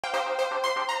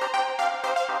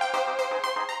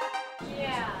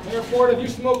Mayor Ford, have you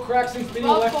smoked crack since being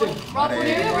elected? Please,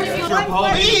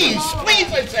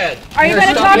 I said. Are you going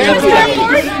to talk to us, Mayor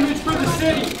Ford? Image for the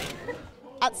city.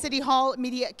 At City Hall,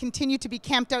 media continue to be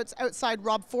camped outside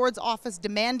Rob Ford's office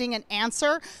demanding an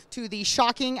answer to the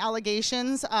shocking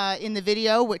allegations in the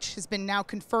video, which has been now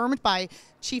confirmed by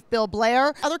Chief Bill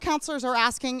Blair. Other councillors are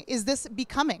asking, is this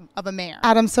becoming of a mayor?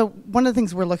 Adam, so one of the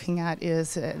things we're looking at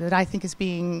is that I think is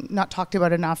being not talked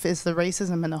about enough is the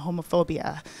racism and the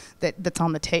homophobia that's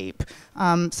on the tape.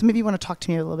 So maybe you want to talk to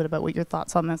me a little bit about what your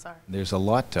thoughts on this are. There's a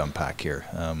lot to unpack here.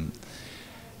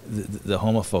 The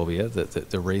homophobia,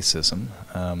 the racism,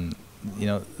 you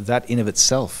know, that in of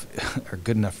itself are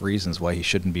good enough reasons why he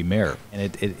shouldn't be mayor.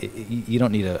 And you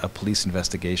don't need a police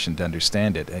investigation to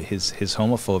understand it. His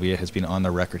homophobia has been on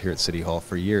the record here at City Hall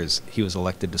for years. He was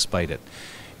elected despite it.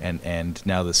 And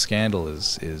now the scandal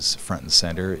is front and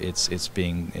center. It's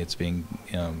being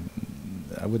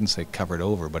I wouldn't say covered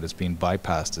over, but it's being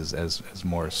bypassed as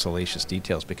more salacious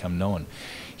details become known.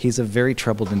 He's a very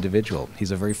troubled individual. He's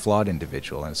a very flawed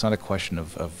individual, and it's not a question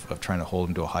of trying to hold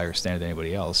him to a higher standard than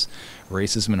anybody else.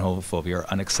 Racism and homophobia are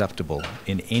unacceptable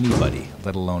in anybody,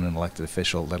 let alone an elected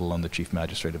official, let alone the chief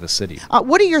magistrate of a city.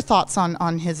 What are your thoughts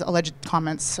on his alleged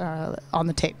comments on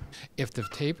the tape? If the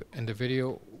tape and the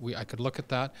video, I could look at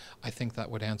that, I think that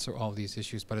would answer all these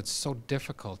issues, but it's so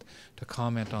difficult to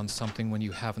comment on something when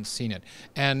you haven't seen it.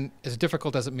 And as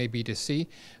difficult as it may be to see,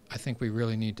 I think we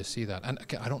really need to see that. And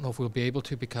I don't know if we'll be able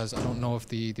to, because I don't know if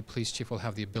the police chief will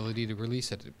have the ability to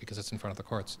release it because it's in front of the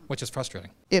courts, which is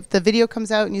frustrating. If the video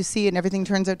comes out and you see it and everything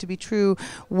turns out to be true,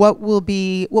 what will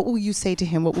you say to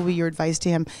him? What will be your advice to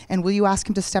him? And will you ask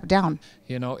him to step down?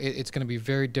 You know, it's going to be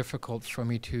very difficult for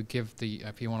me to give the,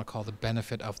 if you want to call the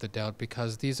benefit of the doubt,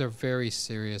 because these are very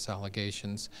serious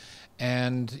allegations.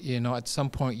 And, you know, at some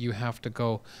point you have to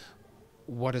go,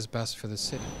 what is best for the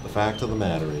city? The fact of the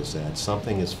matter is that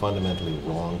something is fundamentally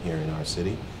wrong here in our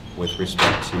city with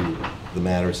respect to the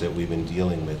matters that we've been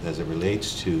dealing with as it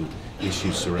relates to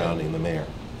issues surrounding the mayor.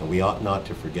 And we ought not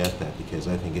to forget that, because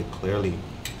I think it clearly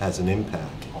has an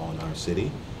impact on our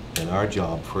city. And our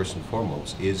job, first and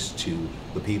foremost, is to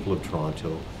the people of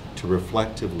Toronto to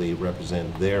reflectively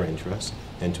represent their interests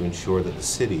and to ensure that the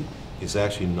city is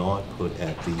actually not put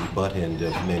at the butt end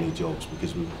of many jokes,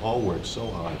 because we've all worked so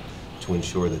hard to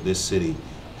ensure that this city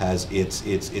has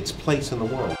its place in the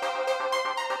world.